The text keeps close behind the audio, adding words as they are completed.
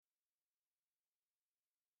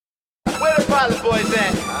Pilot Boys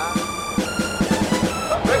at?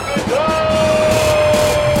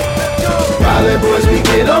 Pilot Boys, we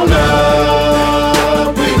get on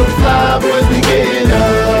up. We gon' fly, boys, we getting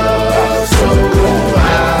up. So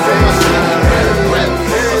high,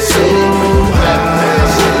 so high.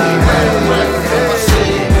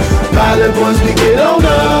 Pilot Boys, we get on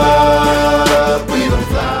up. We gon'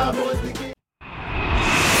 fly, boys, we get.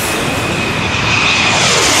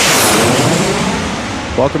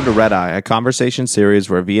 Welcome to Redeye, a conversation series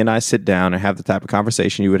where V and I sit down and have the type of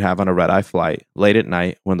conversation you would have on a red-eye flight late at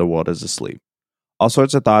night when the world is asleep. All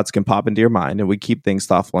sorts of thoughts can pop into your mind, and we keep things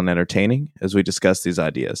thoughtful and entertaining as we discuss these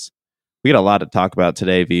ideas. We got a lot to talk about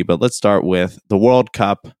today, V, but let's start with the World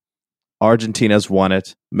Cup. Argentina's won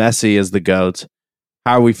it. Messi is the GOAT.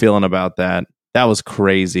 How are we feeling about that? That was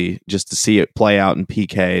crazy just to see it play out in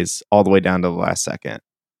PKs all the way down to the last second.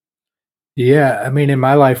 Yeah, I mean, in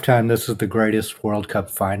my lifetime, this is the greatest World Cup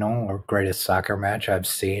final or greatest soccer match I've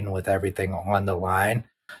seen with everything on the line.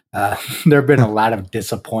 There have been a lot of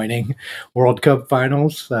disappointing World Cup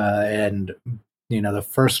finals, and the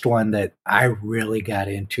first one that I really got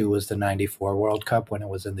into was the '94 World Cup when it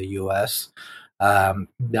was in the U.S. That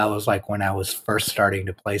was like when I was first starting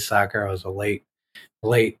to play soccer. I was a late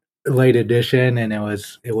edition, and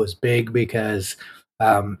it was big because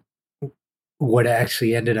what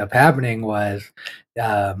actually ended up happening was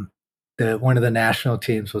one of the national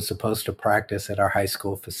teams was supposed to practice at our high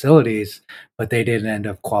school facilities, but they didn't end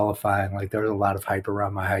up qualifying. Like, there was a lot of hype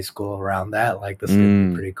around my high school around that. Like, this would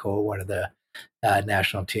be pretty cool. One of the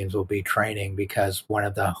national teams will be training because one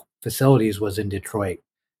of the facilities was in Detroit,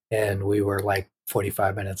 and we were like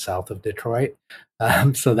 45 minutes south of Detroit.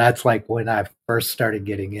 So that's like when I first started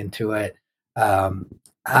getting into it.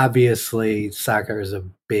 Obviously, soccer is a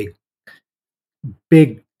big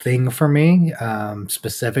thing for me,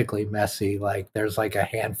 specifically Messi. Like, there's like a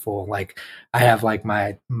handful. Like, I have like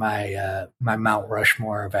my Mount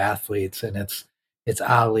Rushmore of athletes, and it's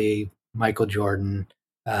Ali, Michael Jordan,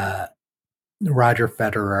 Roger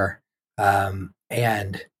Federer,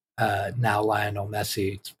 and now Lionel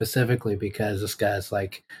Messi, specifically because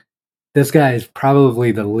this guy is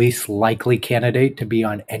probably the least likely candidate to be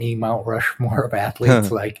on any Mount Rushmore of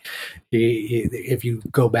athletes. Like, if you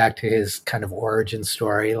go back to his kind of origin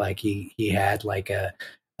story, like he had like a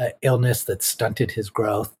illness that stunted his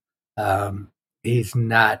growth. He's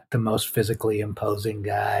not the most physically imposing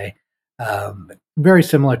guy. Very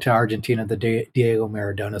similar to Argentina, the Diego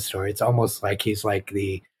Maradona story. It's almost like he's like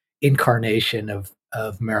the incarnation of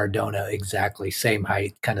Maradona, exactly same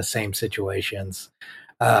height, kind of same situations.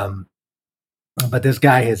 But this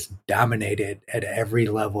guy has dominated at every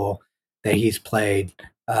level that he's played.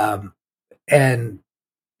 And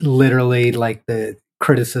literally, like, the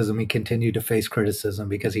criticism, he continued to face criticism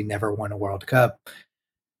because he never won a World Cup.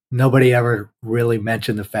 Nobody ever really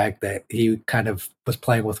mentioned the fact that he kind of was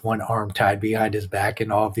playing with one arm tied behind his back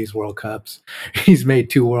in all of these World Cups. He's made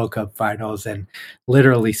 2 World Cup finals and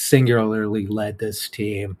literally singularly led this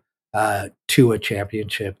team to a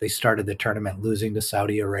championship. They started the tournament losing to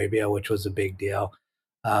Saudi Arabia, which was a big deal.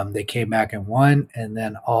 They came back and won. And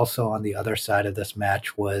then also on the other side of this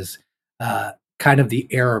match was kind of the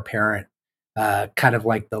heir apparent, kind of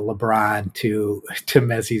like the LeBron to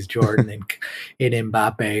Messi's Jordan and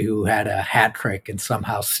Mbappe, who had a hat trick and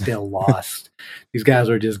somehow still lost. These guys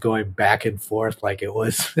were just going back and forth like it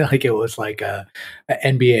was like a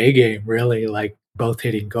NBA game, really, like both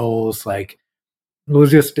hitting goals. Like, it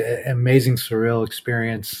was just an amazing, surreal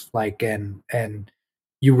experience. Like, and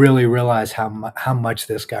you really realize how much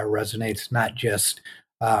this guy resonates, not just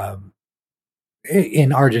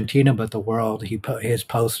in Argentina, but the world. His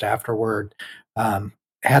post afterward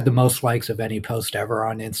had the most likes of any post ever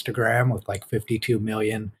on Instagram, with like 52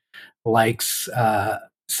 million likes.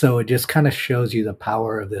 So it just kind of shows you the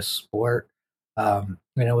power of this sport. And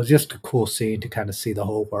it was just a cool scene to kind of see the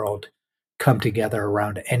whole world come together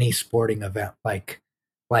around any sporting event like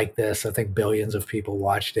this. I think billions of people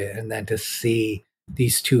watched it, and then to see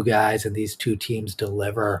these 2 guys and these 2 teams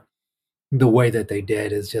deliver the way that they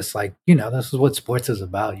did is just like, this is what sports is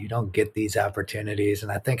about. You don't get these opportunities.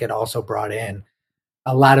 And I think it also brought in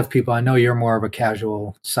a lot of people. I know you're more of a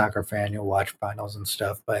casual soccer fan. You'll watch finals and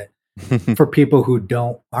stuff, but for people who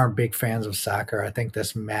aren't big fans of soccer, I think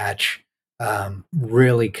this match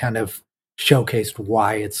really kind of showcased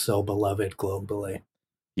why it's so beloved globally.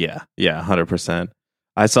 Yeah, 100%.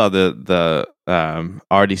 I saw the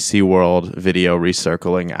RDC World video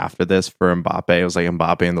recircling after this for Mbappe. It was like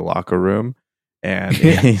Mbappe in the locker room, and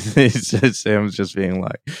he's just being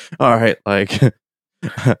like, "All right, like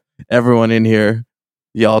everyone in here,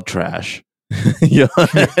 y'all trash."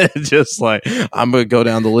 Just like, I'm gonna go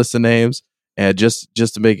down the list of names. And just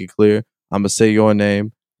to make it clear, I'm gonna say your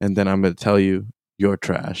name, and then I'm gonna tell you you're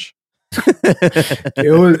trash.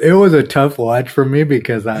 It was a tough watch for me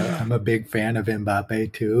because I'm a big fan of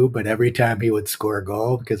Mbappe too. But every time he would score a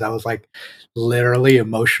goal, because I was like literally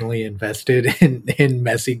emotionally invested in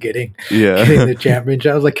Messi getting Yeah. the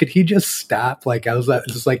championship, I was like, could he just stop? Like I was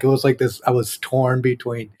just like it was like this. I was torn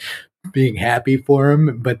between being happy for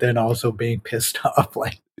him, but then also being pissed off.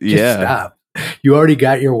 Like, just Yeah. stop. You already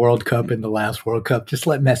got your World Cup in the last World Cup. Just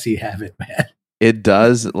let Messi have it, man. It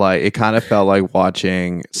does, like, it kind of felt like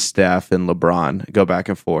watching Steph and LeBron go back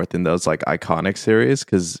and forth in those like iconic series,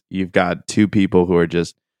 because you've got two people who are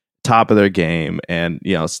just top of their game, and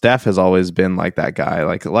Steph has always been like that guy,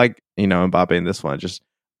 like Mbappe in this one, just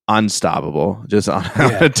unstoppable, just on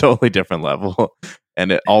Yeah. a totally different level,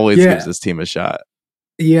 and it always Yeah. gives his team a shot.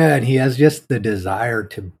 Yeah, and he has just the desire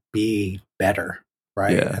to be better,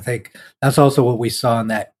 right? Yeah. I think that's also what we saw in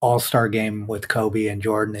that All-Star game with Kobe and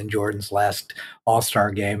Jordan in Jordan's last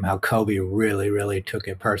All-Star game, how Kobe really, really took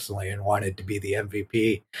it personally and wanted to be the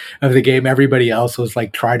MVP of the game. Everybody else was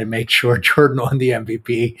like trying to make sure Jordan won the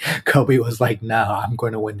MVP. Kobe was like, "No, I'm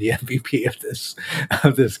going to win the MVP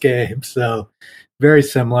of this game." So very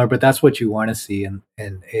similar, but that's what you want to see, and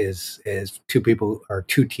is two people or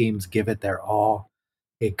two teams give it their all.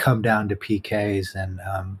 It come down to PKs, and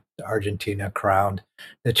Argentina crowned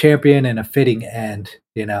the champion in a fitting end.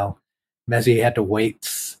 Messi had to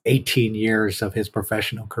wait 18 years of his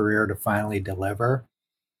professional career to finally deliver.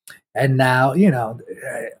 And now,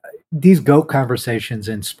 these GOAT conversations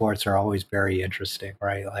in sports are always very interesting,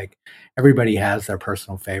 right? Like everybody has their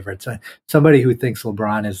personal favorites. Somebody who thinks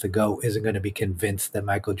LeBron is the GOAT isn't going to be convinced that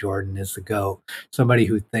Michael Jordan is the GOAT. Somebody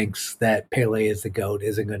who thinks that Pele is the GOAT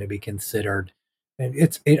isn't going to be considered. And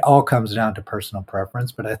it all comes down to personal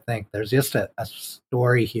preference. But I think there's just a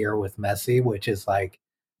story here with Messi, which is like,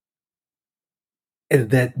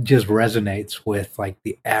 that just resonates with like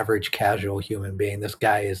the average casual human being. This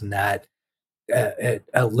guy is not an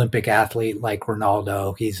Olympic athlete like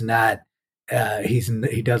Ronaldo. He's not.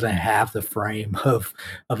 He doesn't have the frame of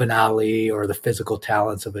an Ali or the physical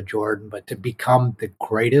talents of a Jordan. But to become the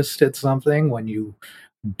greatest at something when you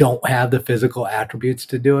don't have the physical attributes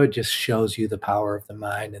to do it just shows you the power of the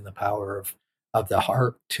mind and the power of the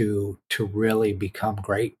heart to really become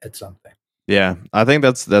great at something. Yeah, I think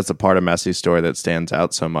that's a part of Messi's story that stands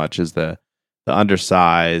out so much, is the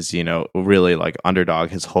undersized, really like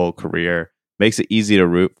underdog his whole career. Makes it easy to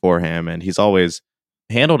root for him, and he's always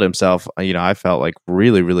handled himself, I felt like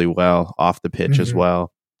really, really well off the pitch as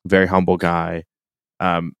well. Very humble guy.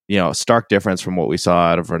 Stark difference from what we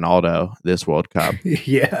saw out of Ronaldo this World Cup.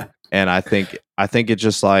 Yeah. And I think it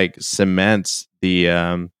just like cements the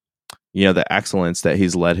the excellence that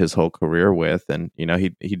he's led his whole career with, and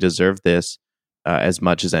he deserved this as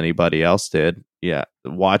much as anybody else did. Yeah,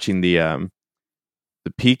 watching the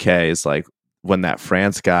PK is like when that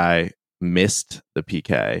France guy missed the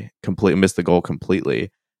goal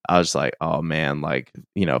completely. I was like, oh man, like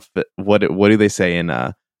what do they say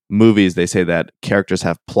in movies? They say that characters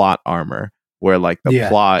have plot armor, where like the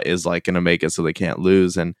plot is like going to make it so they can't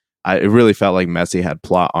lose, and it really felt like Messi had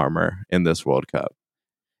plot armor in this World Cup.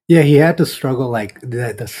 Yeah, he had to struggle, like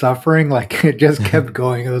the suffering, like it just kept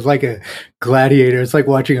going. It was like a gladiator. It's like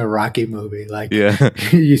watching a Rocky movie. Like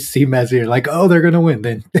you see Messi, you're like, oh, they're gonna win.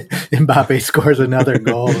 Then Mbappe scores another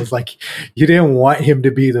goal. It's like you didn't want him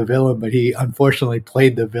to be the villain, but he unfortunately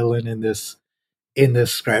played the villain in this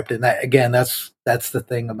script. And that, again, that's the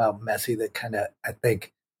thing about Messi that kind of, I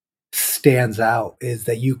think, stands out, is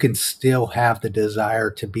that you can still have the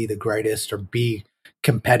desire to be the greatest or be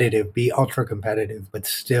competitive, be ultra competitive, but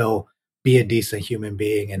still be a decent human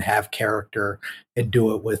being and have character and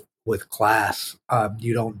do it with class.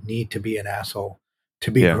 You don't need to be an asshole to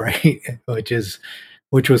be great,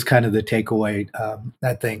 which was kind of the takeaway,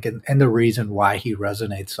 I think, and the reason why he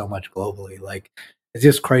resonates so much globally. Like, it's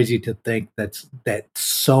just crazy to think that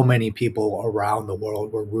so many people around the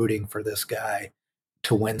world were rooting for this guy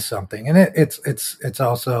to win something. And it's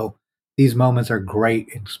also, these moments are great,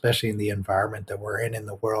 especially in the environment that we're in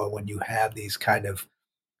the world, when you have these kind of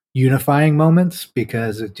unifying moments,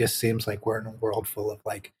 because it just seems like we're in a world full of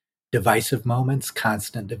like divisive moments,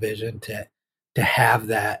 constant division. To have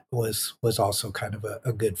that was also kind of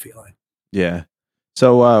a good feeling. Yeah.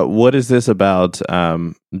 So what is this about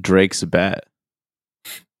Drake's bet?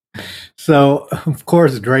 So, of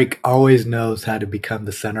course, Drake always knows how to become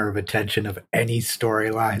the center of attention of any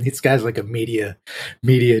storyline. This guy's like a media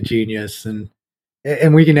genius. And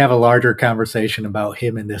and we can have a larger conversation about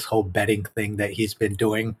him and this whole betting thing that he's been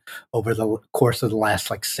doing over the course of the last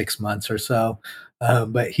like 6 months or so.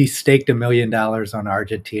 But he staked $1 million on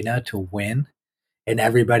Argentina to win, and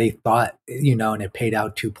everybody thought, and it paid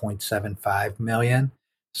out 2.75 million.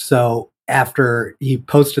 So after he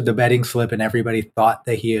posted the betting slip and everybody thought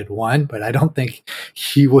that he had won, but I don't think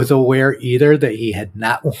he was aware either that he had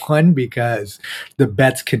not won, because the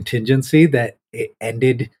bet's contingency that it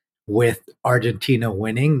ended with Argentina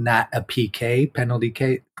winning, not a PK penalty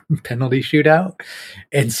shootout.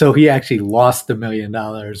 And so he actually lost the $1 million,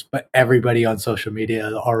 but everybody on social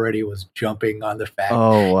media already was jumping on the fact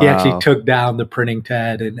he actually took down the printing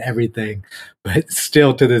tab and everything. But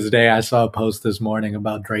still to this day, I saw a post this morning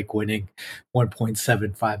about Drake winning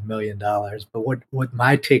 $1.75 million. But what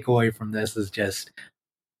my takeaway from this is just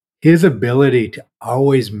his ability to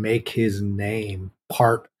always make his name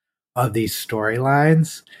part of these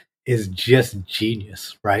storylines is just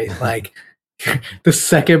genius, right? Like the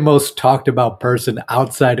second most talked about person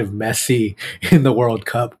outside of Messi in the World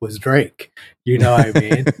Cup was Drake. You know what I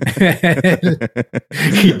mean?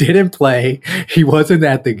 He didn't play. He wasn't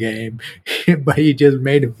at the game, but he just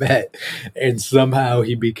made a bet, and somehow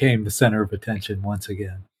he became the center of attention once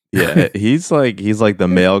again. Yeah, he's like the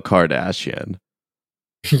male Kardashian.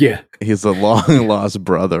 Yeah, he's a long lost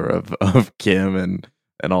brother of Kim and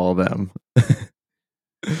all of them.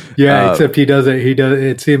 Yeah, except he doesn't. He does.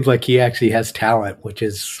 It seems like he actually has talent, which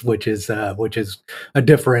is a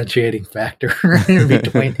differentiating factor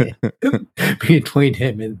between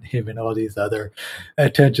him and all these other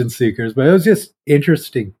attention seekers. But it was just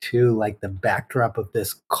interesting too, like the backdrop of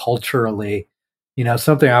this culturally.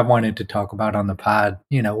 Something I wanted to talk about on the pod.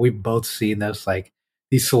 We've both seen this, like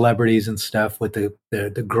these celebrities and stuff with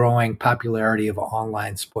the growing popularity of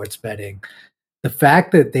online sports betting. The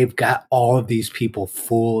fact that they've got all of these people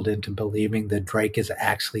fooled into believing that Drake is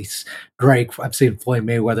actually Drake. I've seen Floyd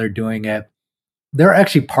Mayweather doing it. They're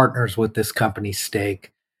actually partners with this company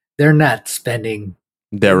Stake. They're not spending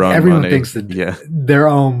their own everyone money. thinks that their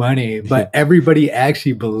own money, but everybody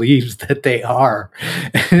actually believes that they are.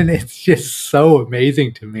 And it's just so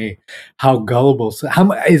amazing to me how gullible. So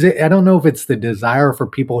how is it? I don't know if it's the desire for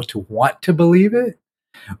people to want to believe it,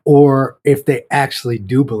 or if they actually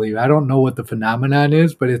do believe. I don't know what the phenomenon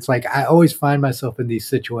is, but it's like I always find myself in these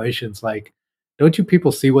situations like, don't you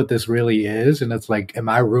people see what this really is? And it's like, am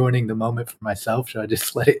I ruining the moment for myself? Should I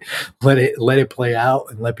just let it play out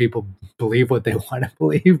and let people believe what they want to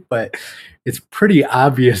believe? But it's pretty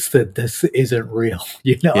obvious that this isn't real.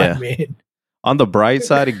 You know what I mean? On the bright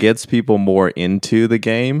side, it gets people more into the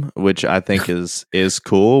game, which I think is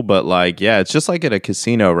cool. But like, yeah, it's just like at a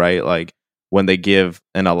casino, right? Like, when they give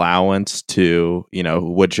an allowance to,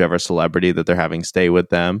 whichever celebrity that they're having stay with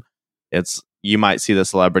them, you might see the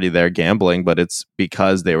celebrity there gambling, but it's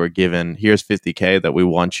because they were given, here's $50K that we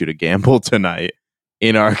want you to gamble tonight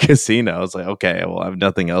in our casino. It's like, okay, well, I have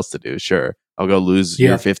nothing else to do. Sure, I'll go lose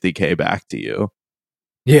your $50K back to you.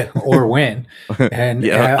 Yeah, or win. And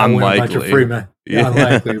I win a bunch of free money. Yeah.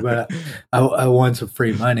 Unlikely, but I won some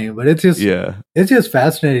free money. But it's just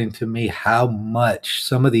fascinating to me how much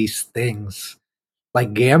some of these things,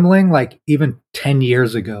 like gambling, like even 10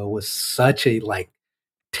 years ago was such a like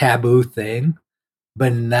taboo thing,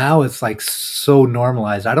 but now it's like so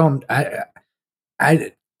normalized.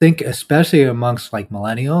 I think especially amongst like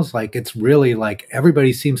millennials, like it's really like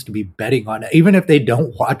everybody seems to be betting on it, even if they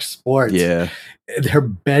don't watch sports. Yeah, they're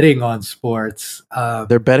betting on sports.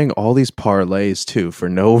 They're betting all these parlays too for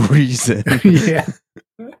no reason. Yeah.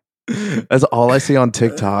 That's all I see on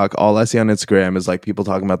TikTok. All I see on Instagram is like people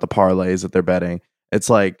talking about the parlays that they're betting. It's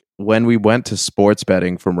like when we went to sports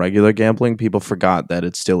betting from regular gambling, people forgot that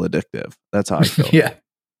it's still addictive. That's how I feel. Yeah.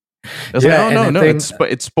 It's like, oh no,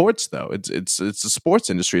 it's sports though. It's the sports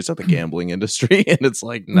industry. It's not the gambling industry. And it's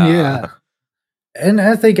like, nah. Yeah. And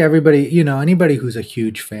I think everybody, anybody who's a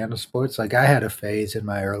huge fan of sports, like I had a phase in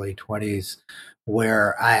my early 20s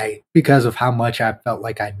where because of how much I felt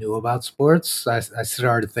like I knew about sports, I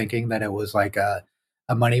started thinking that it was like a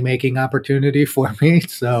money-making opportunity for me.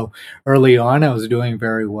 So early on, I was doing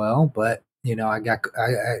very well, but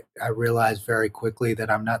I realized very quickly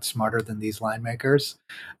that I'm not smarter than these line makers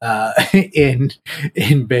in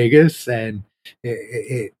Vegas, and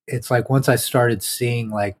it's like once I started seeing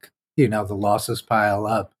like the losses pile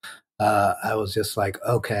up, I was just like,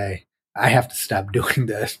 okay, I have to stop doing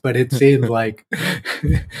this. But it seems like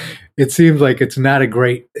it's not a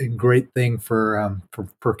great thing for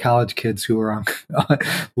college kids who are on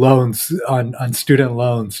loans on student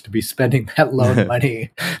loans to be spending that loan money,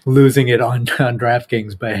 losing it on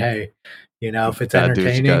DraftKings. But hey, if it's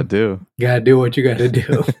entertaining, you gotta do what you gotta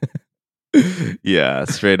do. Yeah,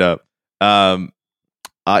 straight up.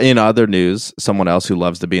 In other news, someone else who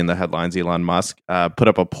loves to be in the headlines, Elon Musk, put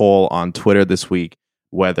up a poll on Twitter this week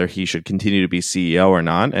whether he should continue to be CEO or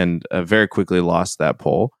not, and very quickly lost that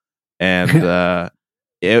poll. And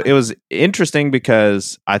it was interesting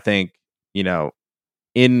because I think, you know,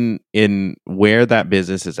 in where that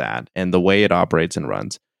business is at and the way it operates and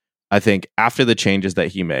runs, I think after the changes that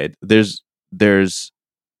he made, there's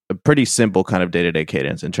a pretty simple kind of day-to-day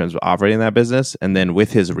cadence in terms of operating that business. And then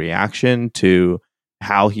with his reaction to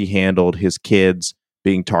how he handled his kids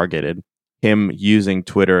being targeted, him using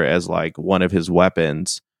Twitter as like one of his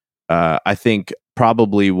weapons, I think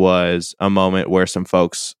probably was a moment where some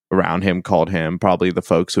folks around him called him, probably the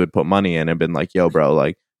folks who had put money in and been like, yo, bro,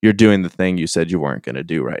 like you're doing the thing you said you weren't going to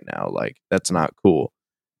do right now. Like that's not cool.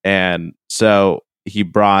 And so he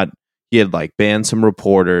had like banned some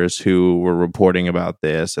reporters who were reporting about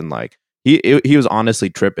this, and like he was honestly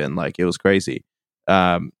tripping, like it was crazy.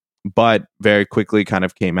 But very quickly kind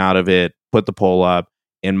of came out of it, put the poll up.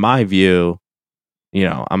 In my view, you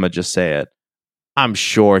know, I'm gonna just say it. I'm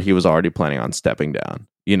sure he was already planning on stepping down.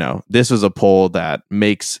 You know, this was a poll that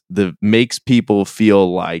makes people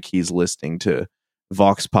feel like he's listening to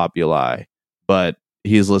Vox Populi, but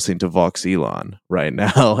he's listening to Vox Elon right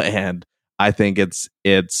now, and I think it's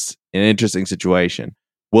an interesting situation.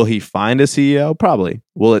 Will he find a CEO? Probably.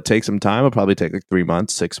 Will it take some time? It'll probably take like 3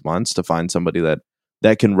 months, 6 months to find somebody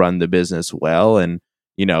that can run the business well, and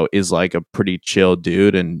you know is like a pretty chill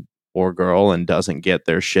dude and or girl and doesn't get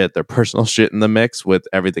their personal shit in the mix with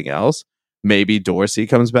everything else. Maybe Dorsey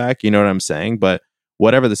comes back. You know what I'm saying? But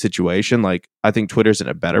whatever the situation, like I think Twitter's in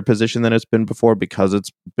a better position than it's been before because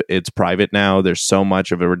it's private now. There's so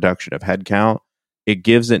much of a reduction of headcount. It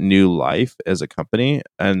gives it new life as a company,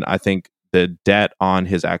 and I think the debt on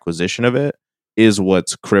his acquisition of it is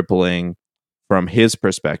what's crippling from his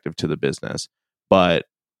perspective to the business. But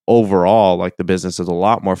overall, like the business is a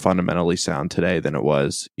lot more fundamentally sound today than it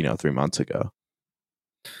was, 3 months ago.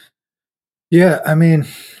 Yeah, I mean,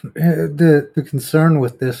 the concern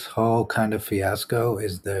with this whole kind of fiasco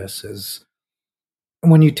is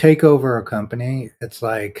when you take over a company, it's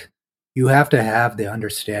like you have to have the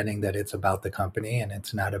understanding that it's about the company and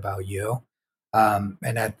it's not about you.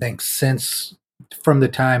 And I think since from the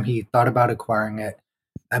time he thought about acquiring it,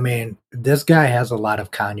 I mean, this guy has a lot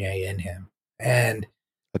of Kanye in him, and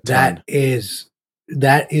that is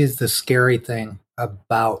the scary thing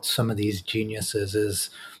about some of these geniuses is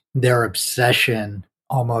their obsession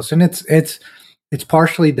almost, and it's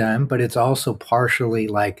partially them, but it's also partially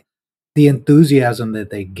like the enthusiasm that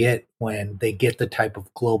they get when they get the type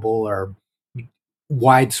of global or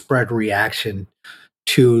widespread reaction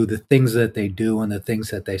to the things that they do and the things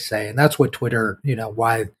that they say. And that's what Twitter,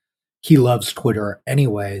 why he loves Twitter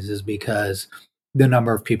anyways, is because the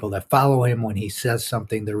number of people that follow him when he says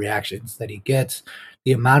something, the reactions that he gets,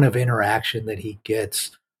 the amount of interaction that he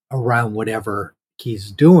gets around whatever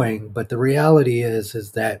he's doing. But the reality is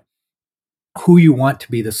that who you want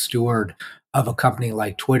to be the steward of a company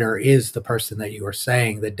like Twitter is the person that you were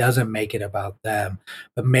saying that doesn't make it about them,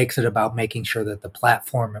 but makes it about making sure that the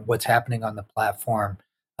platform and what's happening on the platform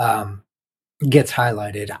gets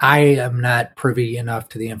highlighted. I am not privy enough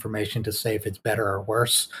to the information to say if it's better or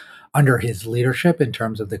worse under his leadership in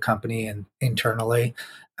terms of the company and internally.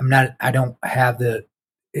 I don't have the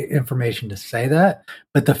information to say that,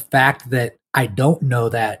 but the fact that I don't know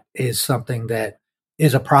that is something that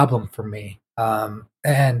is a problem for me.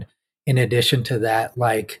 And in addition to that,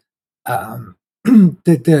 like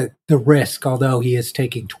the risk, although he is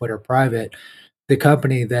taking Twitter private, the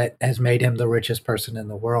company that has made him the richest person in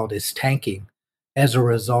the world is tanking as a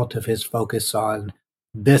result of his focus on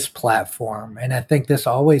this platform. And I think this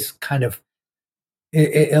always kind of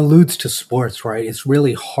it alludes to sports, right? It's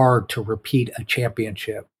really hard to repeat a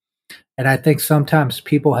championship. And I think sometimes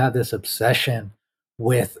people have this obsession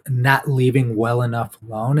with not leaving well enough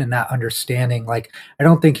alone and not understanding. Like, I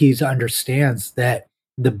don't think he understands that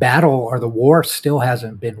the battle or the war still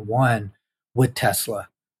hasn't been won with Tesla.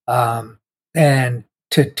 And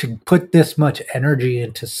to put this much energy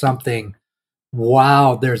into something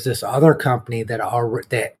while there's this other company that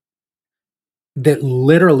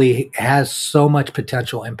literally has so much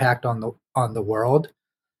potential impact on the world,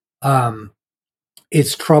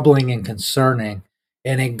 it's troubling and concerning.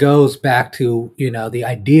 And it goes back to, the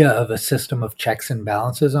idea of a system of checks and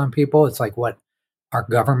balances on people. It's like what our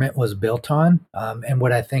government was built on, and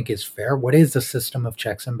what I think is fair. What is the system of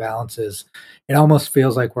checks and balances? It almost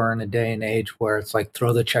feels like we're in a day and age where it's like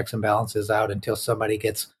throw the checks and balances out until somebody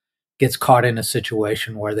gets caught in a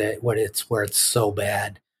situation where it's so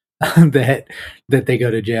bad that they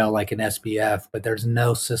go to jail like an SBF, but there's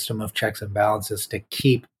no system of checks and balances to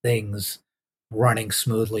keep things running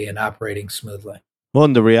smoothly and operating smoothly. Well,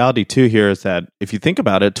 and the reality too here is that if you think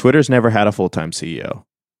about it, Twitter's never had a full-time CEO.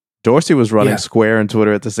 Dorsey was running Square and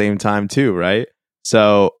Twitter at the same time too, right?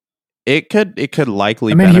 So it could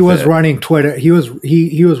likely. I mean, he was running Twitter. He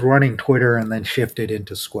was running Twitter and then shifted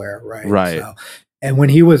into Square, right? Right. So, and when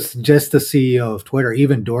he was just the CEO of Twitter,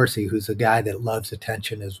 even Dorsey, who's a guy that loves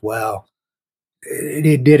attention as well,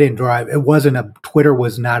 it didn't drive. It wasn't Twitter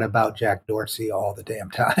was not about Jack Dorsey all the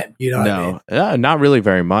damn time. You know what I mean? Yeah, not really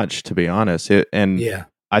very much, to be honest.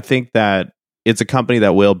 I think that it's a company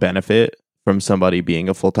that will benefit from somebody being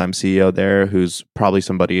a full-time CEO there, who's probably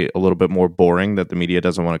somebody a little bit more boring that the media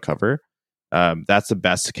doesn't want to cover. That's the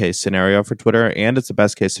best case scenario for Twitter, and it's the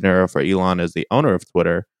best case scenario for Elon as the owner of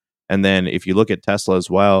Twitter. And then if you look at Tesla as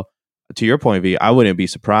well, to your point, V, I wouldn't be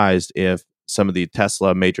surprised if some of the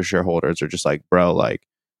Tesla major shareholders are just like, bro, like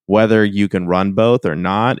whether you can run both or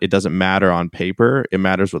not, it doesn't matter on paper. It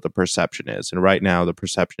matters what the perception is. And right now, the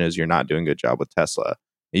perception is you're not doing a good job with Tesla.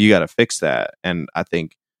 You got to fix that. And I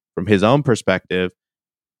think from his own perspective,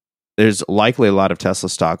 there's likely a lot of Tesla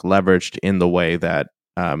stock leveraged in the way that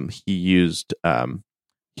he used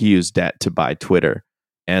debt to buy Twitter.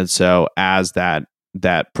 And so as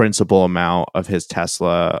that principal amount of his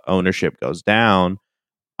Tesla ownership goes down,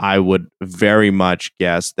 I would very much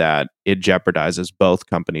guess that it jeopardizes both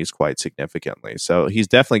companies quite significantly. So he's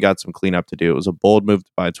definitely got some cleanup to do. It was a bold move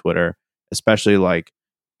to buy Twitter, especially like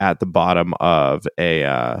at the bottom of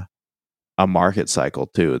a market cycle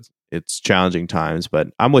too. It's challenging times, but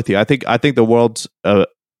I'm with you. I think the world's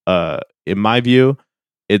in my view,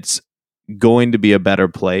 it's going to be a better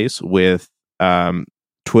place with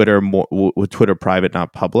Twitter with Twitter private,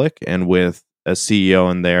 not public, and with a CEO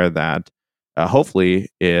in there that hopefully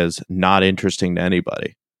is not interesting to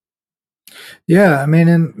anybody. Yeah, I mean,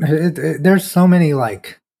 and there's so many,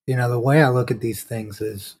 like, the way I look at these things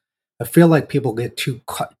is I feel like people get too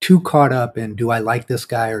caught up in, do I like this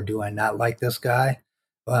guy or do I not like this guy,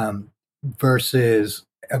 versus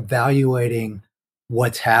evaluating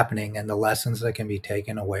what's happening and the lessons that can be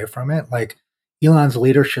taken away from it. Like Elon's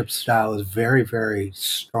leadership style is very, very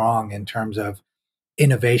strong in terms of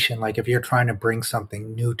innovation. Like if you're trying to bring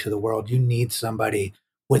something new to the world, you need somebody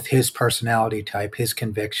with his personality type, his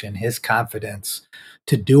conviction, his confidence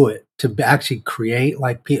to do it, to actually create.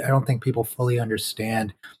 Like, I don't think people fully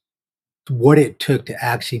understand what it took to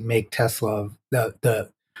actually make Tesla the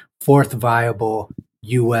fourth viable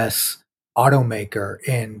U.S. automaker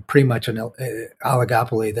in pretty much an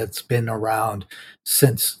oligopoly that's been around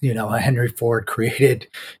since Henry Ford created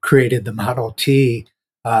the Model T.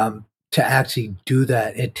 To actually do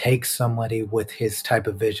that, it takes somebody with his type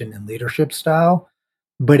of vision and leadership style,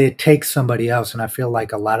 but it takes somebody else. And I feel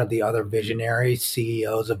like a lot of the other visionary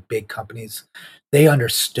CEOs of big companies, they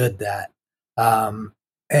understood that.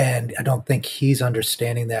 And I don't think he's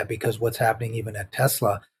understanding that, because what's happening even at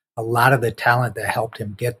Tesla, a lot of the talent that helped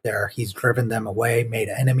him get there, he's driven them away, made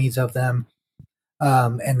enemies of them.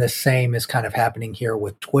 And the same is kind of happening here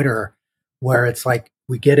with Twitter, where it's like,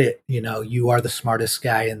 we get it, you are the smartest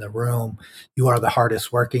guy in the room, you are the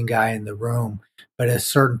hardest working guy in the room, but at a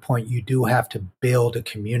certain point you do have to build a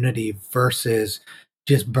community versus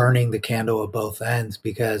just burning the candle at both ends,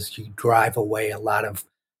 because you drive away a lot of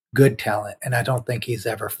good talent. And I don't think he's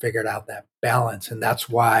ever figured out that balance. And that's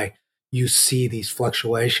why you see these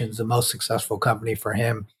fluctuations. The most successful company for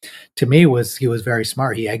him, to me, he was very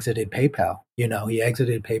smart. He exited PayPal.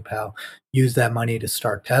 Used that money to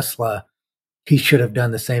start Tesla. He should have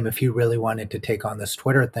done the same if he really wanted to take on this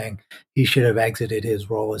Twitter thing. He should have exited his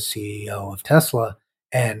role as CEO of Tesla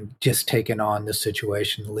and just taken on the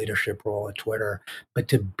situation, the leadership role at Twitter. But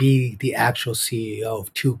to be the actual CEO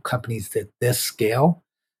of two companies at this scale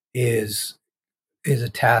is a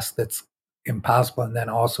task that's impossible. And then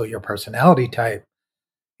also your personality type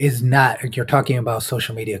is not, you're talking about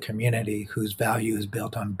social media community whose value is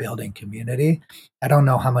built on building community. I don't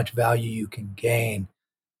know how much value you can gain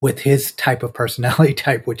with his type of personality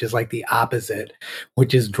type, which is like the opposite,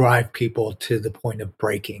 which is drive people to the point of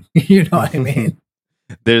breaking. You know what I mean?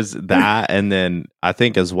 There's that. And then I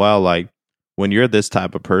think as well, like when you're this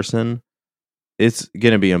type of person, it's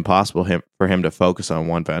going to be impossible for him to focus on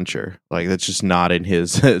one venture. Like that's just not in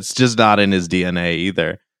his, it's just not in his DNA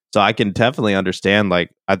either. So I can definitely understand, like,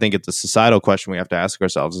 I think it's a societal question we have to ask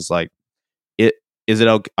ourselves is like,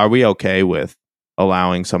 are we okay with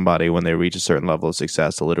allowing somebody when they reach a certain level of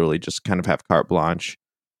success to literally just kind of have carte blanche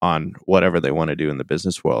on whatever they want to do in the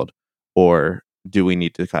business world? Or do we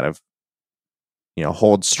need to kind of,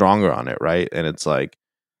 hold stronger on it? Right. And it's like,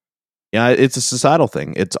 Yeah, it's a societal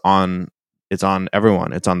thing. It's on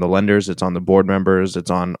everyone. It's on the lenders. It's on the board members.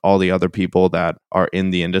 It's on all the other people that are in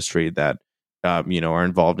the industry that are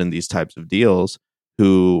involved in these types of deals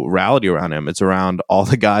who rallied around him. It's around all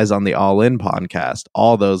the guys on the All In podcast,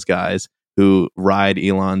 all those guys who ride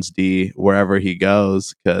Elon's D wherever he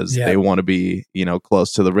goes because they want to be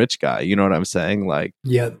close to the rich guy. You know what I'm saying? Like,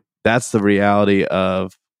 that's the reality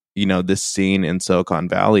of this scene in Silicon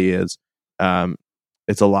Valley is.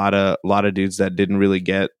 It's a lot of dudes that didn't really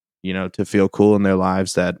get to feel cool in their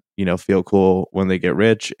lives that feel cool when they get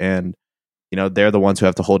rich, and they're the ones who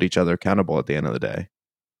have to hold each other accountable at the end of the day.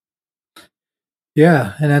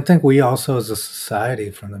 Yeah, and I think we also, as a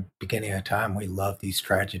society, from the beginning of time, we love these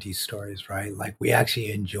tragedy stories, right? Like we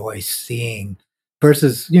actually enjoy seeing,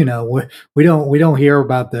 versus we don't hear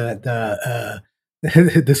about the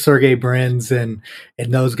the Sergey Brins and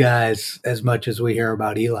those guys as much as we hear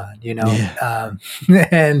about Elon,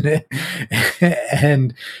 and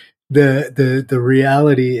and the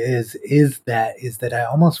reality is that I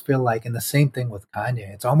almost feel like, and the same thing with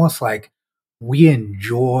Kanye, it's almost like we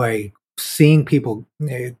enjoy seeing people.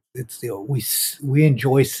 We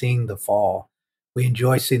enjoy seeing the fall. We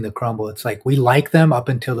enjoy seeing the crumble. It's like we like them up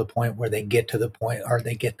until the point where they get to the point, or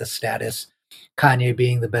they get the status. Kanye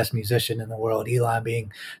being the best musician in the world, Elon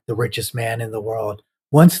being the richest man in the world.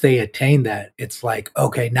 Once they attain that, it's like,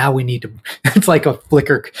 okay, now we need to. It's like a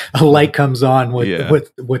flicker, a light comes on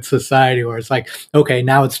with society, where it's like, okay,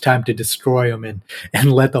 now it's time to destroy them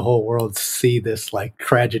and let the whole world see this like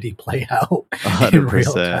tragedy play out in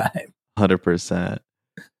real time. 100%.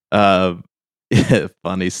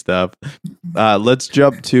 Funny stuff. Let's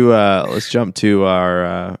jump to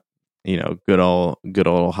our good old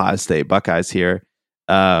Ohio State Buckeyes here.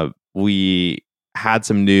 We had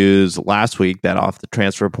some news last week that off the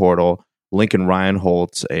transfer portal, Lincoln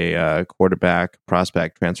Reinholtz, a quarterback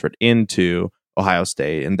prospect, transferred into Ohio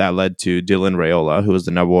State, and that led to Dylan Raiola, who was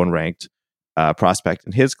the number one ranked prospect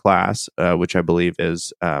in his class, which I believe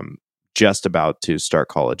is just about to start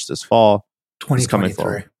college this fall.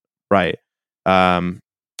 2023. Right.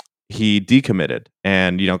 He decommitted,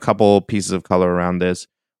 and a couple pieces of color around this.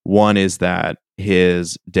 One is that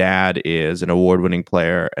his dad is an award-winning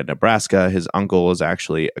player at Nebraska. His uncle is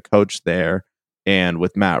actually a coach there, and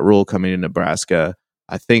with Matt Rule coming to Nebraska,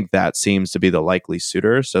 I think that seems to be the likely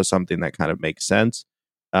suitor. So something that kind of makes sense.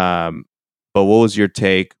 But what was your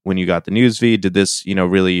take when you got the news feed? Did this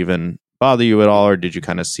really even bother you at all, or did you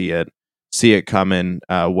kind of see it coming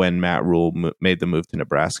when Matt Rule made the move to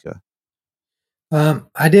Nebraska?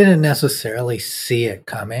 I didn't necessarily see it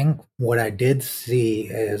coming. What I did see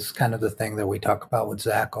is kind of the thing that we talk about with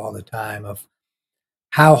Zach all the time, of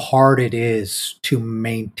how hard it is to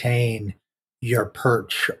maintain your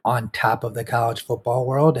perch on top of the college football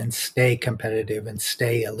world and stay competitive and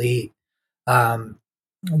stay elite.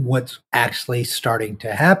 What's actually starting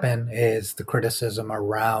to happen is the criticism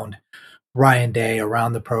around Ryan Day,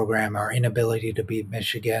 around the program, our inability to beat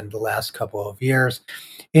Michigan the last couple of years,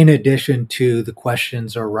 in addition to the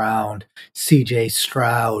questions around CJ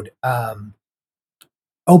Stroud,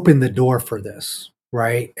 opened the door for this,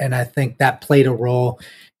 right? And I think that played a role,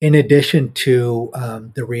 in addition to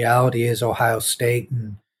the reality is Ohio State,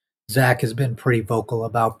 and Zach has been pretty vocal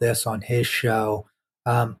about this on his show.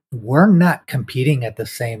 We're not competing at the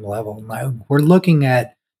same level. We're looking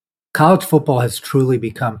at college football has truly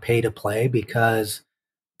become pay to play because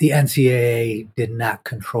the NCAA did not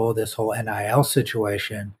control this whole NIL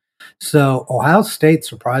situation. So Ohio State,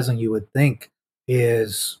 surprising you would think,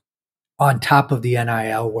 is on top of the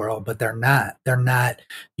NIL world, but they're not. They're not.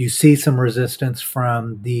 You see some resistance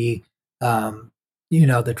from the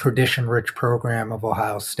the tradition-rich program of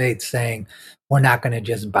Ohio State saying we're not going to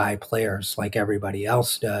just buy players like everybody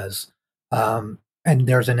else does. And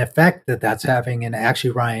there's an effect that's having, and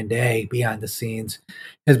actually Ryan Day behind the scenes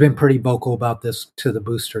has been pretty vocal about this to the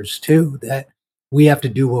boosters too, that we have to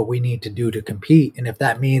do what we need to do to compete. And if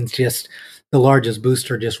that means just the largest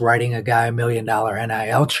booster just writing a guy $1 million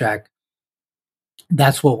NIL check,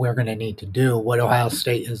 that's what we're going to need to do. What Ohio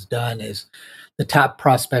State has done is the top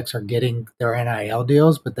prospects are getting their NIL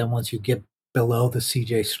deals, but then once you get below the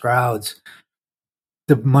CJ Strouds,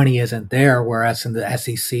 the money isn't there. Whereas in the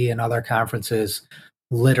SEC and other conferences,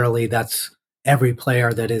 literally that's every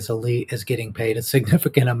player that is elite is getting paid a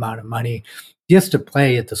significant amount of money just to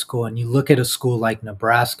play at the school. And you look at a school like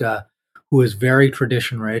Nebraska, who is very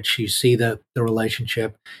tradition rich. You see the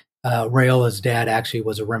relationship. Rayola's dad actually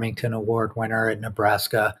was a Remington Award winner at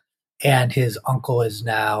Nebraska, and his uncle is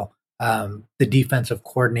now the defensive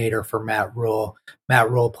coordinator for Matt Rule.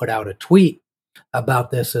 Matt Rule put out a tweet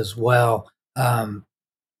about this as well.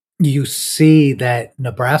 you see that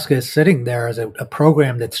Nebraska is sitting there as a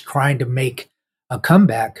program that's trying to make a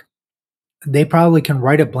comeback. They probably can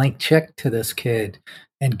write a blank check to this kid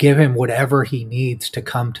and give him whatever he needs to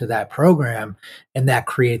come to that program, and that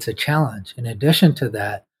creates a challenge. In addition to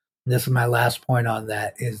that, and this is my last point on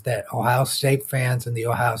that, is that Ohio State fans and the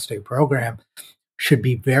Ohio State program should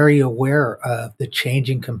be very aware of the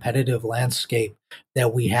changing competitive landscape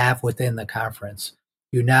that we have within the conference.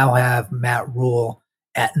 You now have Matt Rule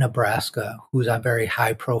at Nebraska, who's a very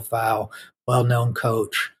high profile, well known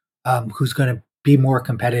coach, who's going to be more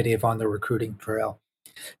competitive on the recruiting trail.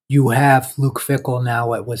 You have Luke Fickell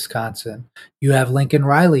now at Wisconsin. You have Lincoln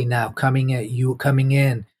Riley now coming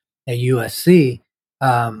in at USC,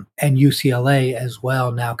 and UCLA as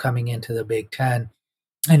well now coming into the Big Ten,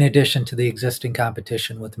 in addition to the existing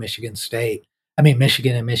competition with Michigan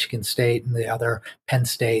and Michigan State and the other Penn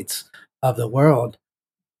States of the world.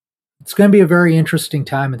 It's going to be a very interesting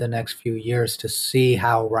time in the next few years to see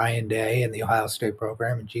how Ryan Day and the Ohio State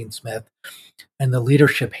program and Gene Smith and the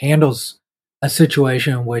leadership handles a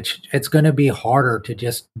situation in which it's going to be harder to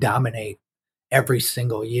just dominate every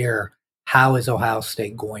single year. How is Ohio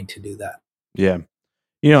State going to do that? Yeah.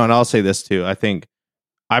 And I'll say this too. I think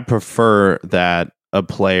I prefer that a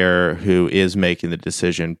player who is making the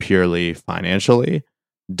decision purely financially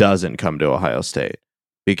doesn't come to Ohio State,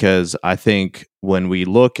 because I think when we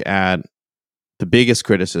look at the biggest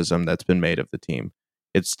criticism that's been made of the team,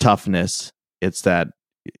 it's toughness. It's the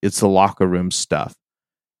locker room stuff.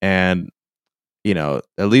 And, at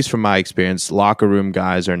least from my experience, locker room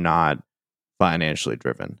guys are not financially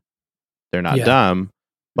driven. They're not dumb,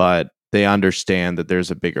 but they understand that there's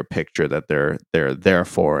a bigger picture that they're there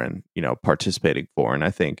for and, participating for. And I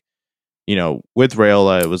think, with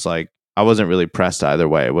Raiola, it was like, I wasn't really pressed either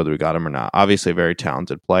way, whether we got him or not. Obviously a very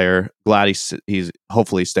talented player. Glad he's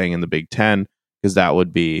hopefully staying in the Big Ten, because that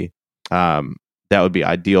would be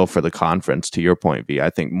ideal for the conference. To your point, V, I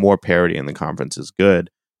think more parity in the conference is good,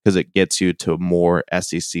 because it gets you to more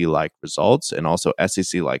SEC-like results and also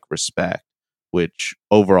SEC-like respect, which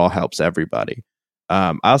overall helps everybody.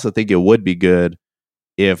 I also think it would be good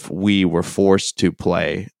if we were forced to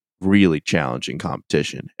play really challenging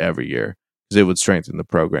competition every year, because it would strengthen the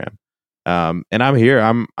program. And I'm here.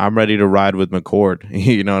 I'm ready to ride with McCord.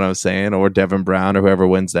 You know what I'm saying? Or Devin Brown, or whoever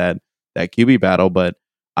wins that QB battle. But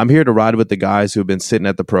I'm here to ride with the guys who've been sitting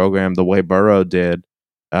at the program the way Burrow did,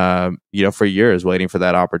 for years, waiting for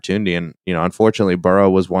that opportunity. And, unfortunately, Burrow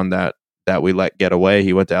was one that we let get away.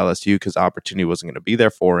 He went to LSU because the opportunity wasn't going to be there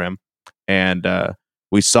for him. And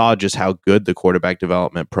we saw just how good the quarterback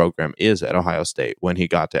development program is at Ohio State when he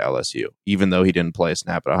got to LSU. Even though he didn't play a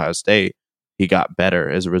snap at Ohio State, he got better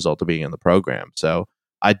as a result of being in the program. So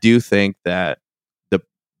I do think that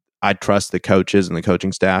I trust the coaches and the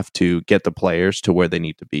coaching staff to get the players to where they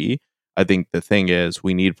need to be. I think the thing is,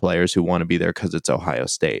 we need players who want to be there because it's Ohio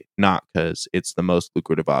State, not because it's the most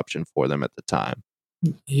lucrative option for them at the time.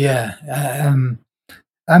 Yeah,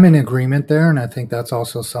 I'm in agreement there, and I think that's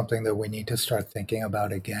also something that we need to start thinking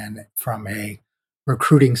about again from a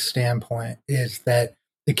recruiting standpoint, is that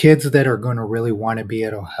the kids that are going to really want to be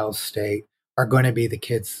at Ohio State are going to be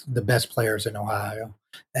the best players in Ohio.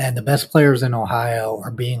 And the best players in Ohio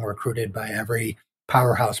are being recruited by every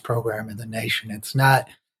powerhouse program in the nation.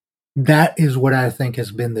 That is what I think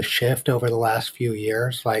has been the shift over the last few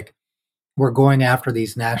years. Like, we're going after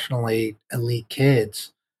these nationally elite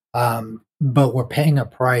kids, but we're paying a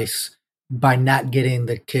price by not getting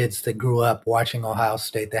the kids that grew up watching Ohio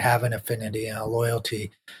State, that have an affinity and a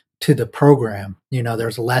loyalty to the program.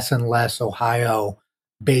 There's less and less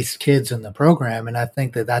Ohio-based kids in the program, and I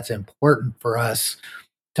think that that's important for us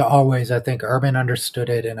to always. I think Urban understood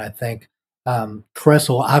it, and I think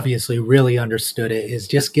Tressel obviously really understood it, is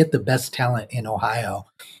just get the best talent in Ohio.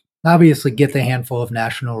 Obviously, get the handful of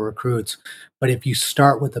national recruits, but if you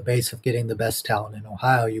start with the base of getting the best talent in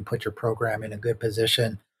Ohio, you put your program in a good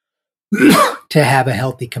position to have a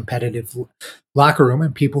healthy, competitive locker room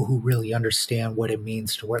and people who really understand what it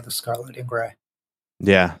means to wear the scarlet and gray.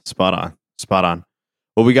 Yeah, spot on.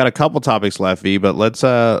 Well, we got a couple topics left, V, but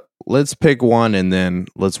let's pick one and then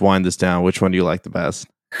let's wind this down. Which one do you like the best?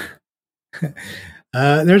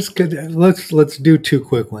 There's good. Let's do two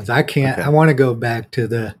quick ones. I can't. Okay. I want to go back to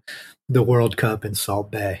the World Cup in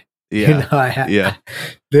Salt Bay. Yeah,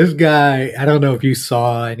 This guy. I don't know if you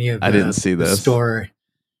saw any of. I didn't see this story.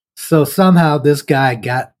 So somehow this guy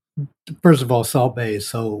got. First of all, Salt Bay is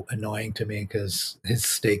so annoying to me because his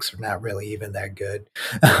steaks are not really even that good.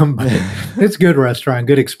 But it's a good restaurant,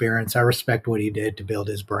 good experience. I respect what he did to build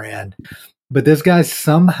his brand. But this guy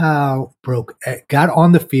somehow got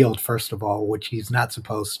on the field, first of all, which he's not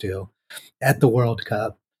supposed to, at the World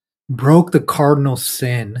Cup, broke the cardinal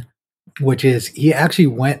sin, which is he actually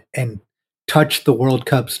went and touched the World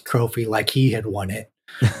Cup's trophy like he had won it.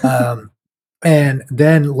 And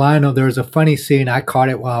then Lionel, there was a funny scene. I caught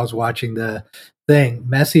it while I was watching the thing.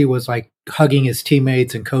 Messi was like hugging his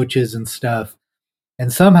teammates and coaches and stuff.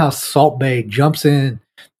 And somehow Salt Bay jumps in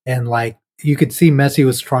and like you could see Messi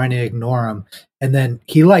was trying to ignore him. And then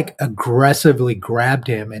he like aggressively grabbed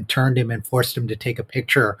him and turned him and forced him to take a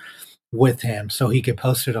picture with him so he could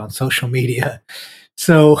post it on social media.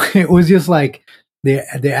 So it was just like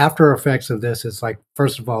the after effects of this is like,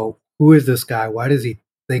 first of all, who is this guy? Why does he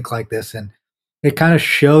think like this? And it kind of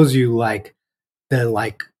shows you like the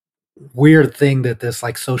like weird thing that this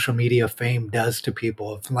like social media fame does to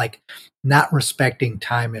people of like not respecting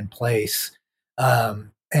time and place,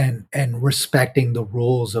 and respecting the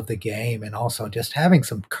rules of the game, and also just having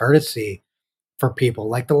some courtesy for people.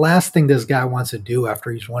 Like the last thing this guy wants to do after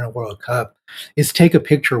he's won a World Cup is take a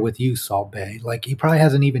picture with you, Salt Bay. Like he probably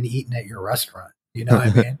hasn't even eaten at your restaurant. You know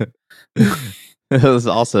what I mean?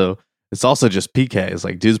 It's also just PK. It's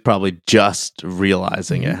like dude's probably just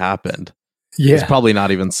realizing it happened. Yeah. It's probably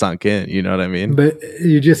not even sunk in, you know what I mean? But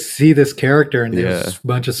you just see this character and there's a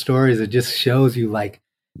bunch of stories that just shows you like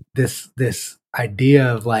this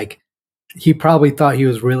idea of like he probably thought he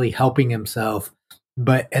was really helping himself,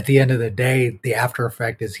 but at the end of the day, the after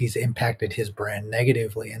effect is he's impacted his brand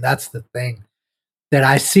negatively. And that's the thing that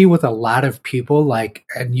I see with a lot of people, like,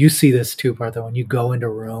 and you see this too, Partha, when you go into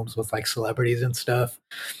rooms with like celebrities and stuff,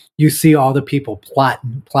 you see all the people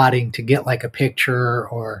plotting to get like a picture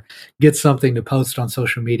or get something to post on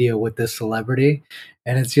social media with this celebrity.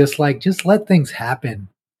 And it's just like, just let things happen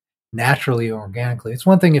naturally or organically. It's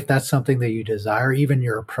one thing if that's something that you desire, even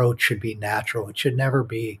your approach should be natural. It should never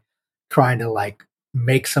be trying to like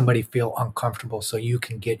make somebody feel uncomfortable so you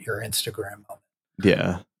can get your Instagram moment.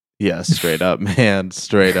 Yeah. Yeah, straight up, man.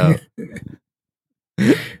 Straight up.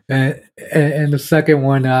 And the second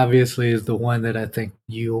one, obviously, is the one that I think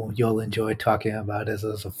you'll enjoy talking about as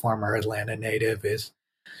a former Atlanta native, is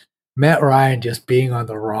Matt Ryan just being on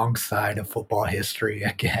the wrong side of football history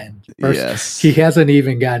again. First, yes. He hasn't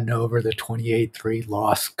even gotten over the 28-3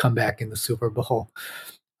 loss comeback in the Super Bowl,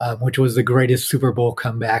 which was the greatest Super Bowl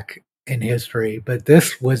comeback in history. But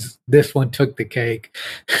this one took the cake.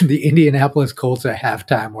 The Indianapolis Colts at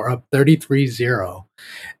halftime were up 33-0,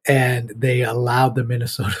 and they allowed the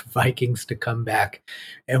Minnesota Vikings to come back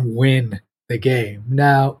and win the game.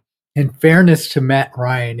 Now, in fairness to Matt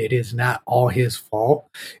Ryan, it is not all his fault.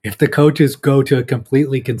 If the coaches go to a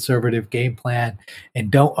completely conservative game plan and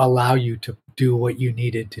don't allow you to do what you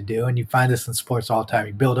needed to do, and you find this in sports all the time,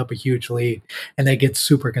 you build up a huge lead and they get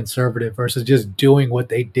super conservative versus just doing what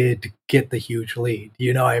they did to get the huge lead.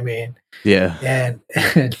 You know what I mean? Yeah.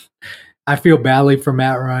 And I feel badly for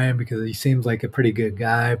Matt Ryan because he seems like a pretty good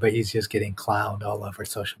guy, but he's just getting clowned all over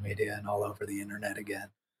social media and all over the internet again.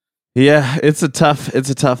 Yeah, it's a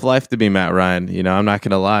tough life to be Matt Ryan. You know, I'm not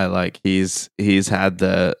gonna lie. Like he's had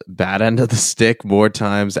the bad end of the stick more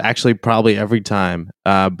times, actually probably every time.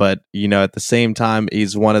 But you know, at the same time,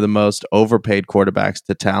 he's one of the most overpaid quarterbacks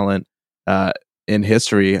to talent in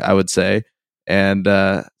history, I would say. And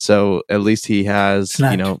so at least he has,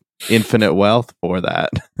 infinite wealth for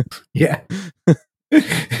that. Yeah.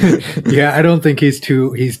 Yeah, I don't think he's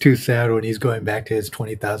too sad when he's going back to his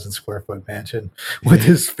 20,000 square foot mansion with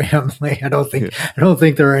his family. I don't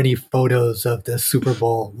think there are any photos of the Super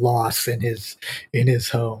Bowl loss in his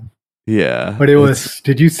home. Yeah. But it was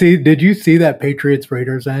did you see that Patriots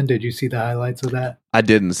Raiders end? Did you see the highlights of that? I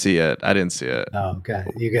didn't see it. Oh, okay.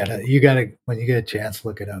 You gotta when you get a chance,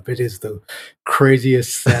 look it up. It is the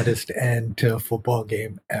craziest, saddest end to a football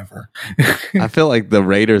game ever. I feel like the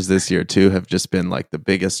Raiders this year too have just been like the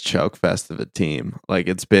biggest choke fest of a team. Like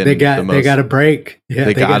it's been they got a break. Yeah,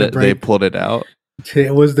 they got it. They pulled it out.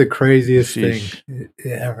 It was the craziest thing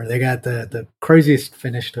ever. They got the craziest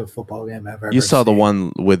finish to a football game ever. You saw the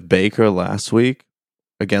one with Baker last week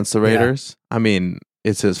against the Raiders. Yeah. I mean,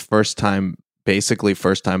 it's his first time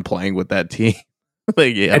playing with that team.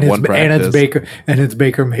 Like he had one practice. And it's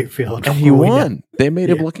Baker Mayfield. And he won. They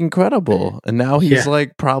made him look incredible. And now he's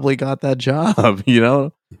like probably got that job, you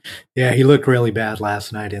know? Yeah, he looked really bad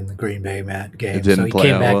last night in the Green Bay game. It didn't play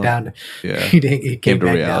came back well. down. Yeah. He came to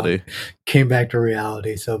back reality. Down, came back to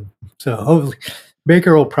reality. So hopefully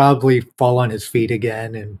Baker will probably fall on his feet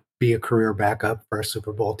again and be a career backup for a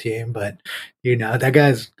Super Bowl team. But that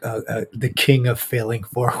guy's the king of failing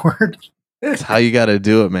forward. That's how you got to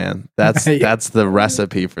do it, man. That's the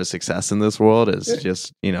recipe for success in this world is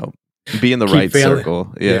just, be in the right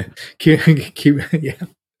circle. Yeah. Yeah.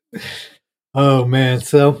 Oh man.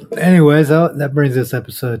 So anyways, that brings this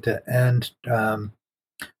episode to end.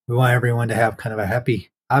 we want everyone to have kind of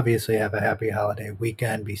obviously have a happy holiday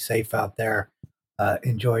weekend. Be safe out there.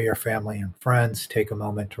 Enjoy your family and friends. Take a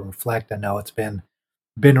moment to reflect. I know it's been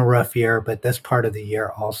a rough year, but this part of the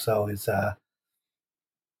year also is a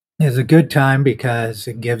good time because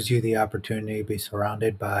it gives you the opportunity to be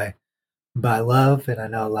surrounded by love. And I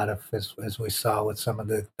know a lot of, as we saw with some of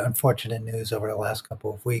the unfortunate news over the last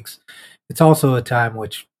couple of weeks, it's also a time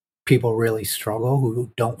which people really struggle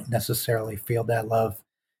who don't necessarily feel that love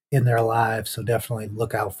in their lives. So definitely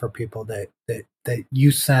look out for people that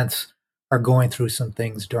you sense are going through some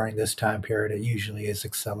things during this time period. It usually is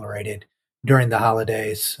accelerated during the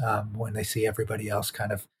holidays, when they see everybody else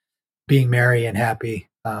kind of being merry and happy.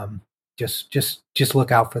 Just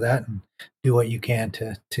look out for that and do what you can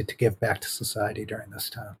to give back to society during this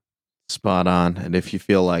time. Spot on. And if you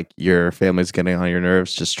feel like your family's getting on your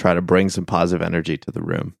nerves, just try to bring some positive energy to the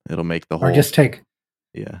room. It'll make the whole. Or just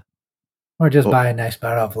buy buy a nice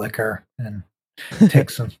bottle of liquor and take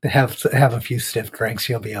have a few stiff drinks.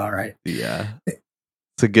 You'll be all right. Yeah.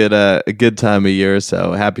 It's a good time of year.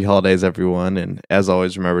 So happy holidays, everyone. And as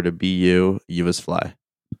always, remember to be you. You is fly.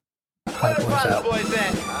 Fly boys out.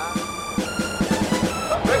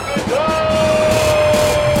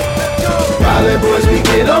 Valley boys, we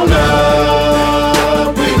get on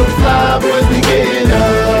up. We gon' fly, boys, we getting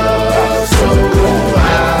up. So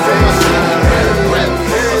happy,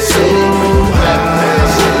 so happy.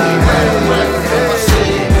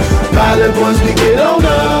 Valley boys, we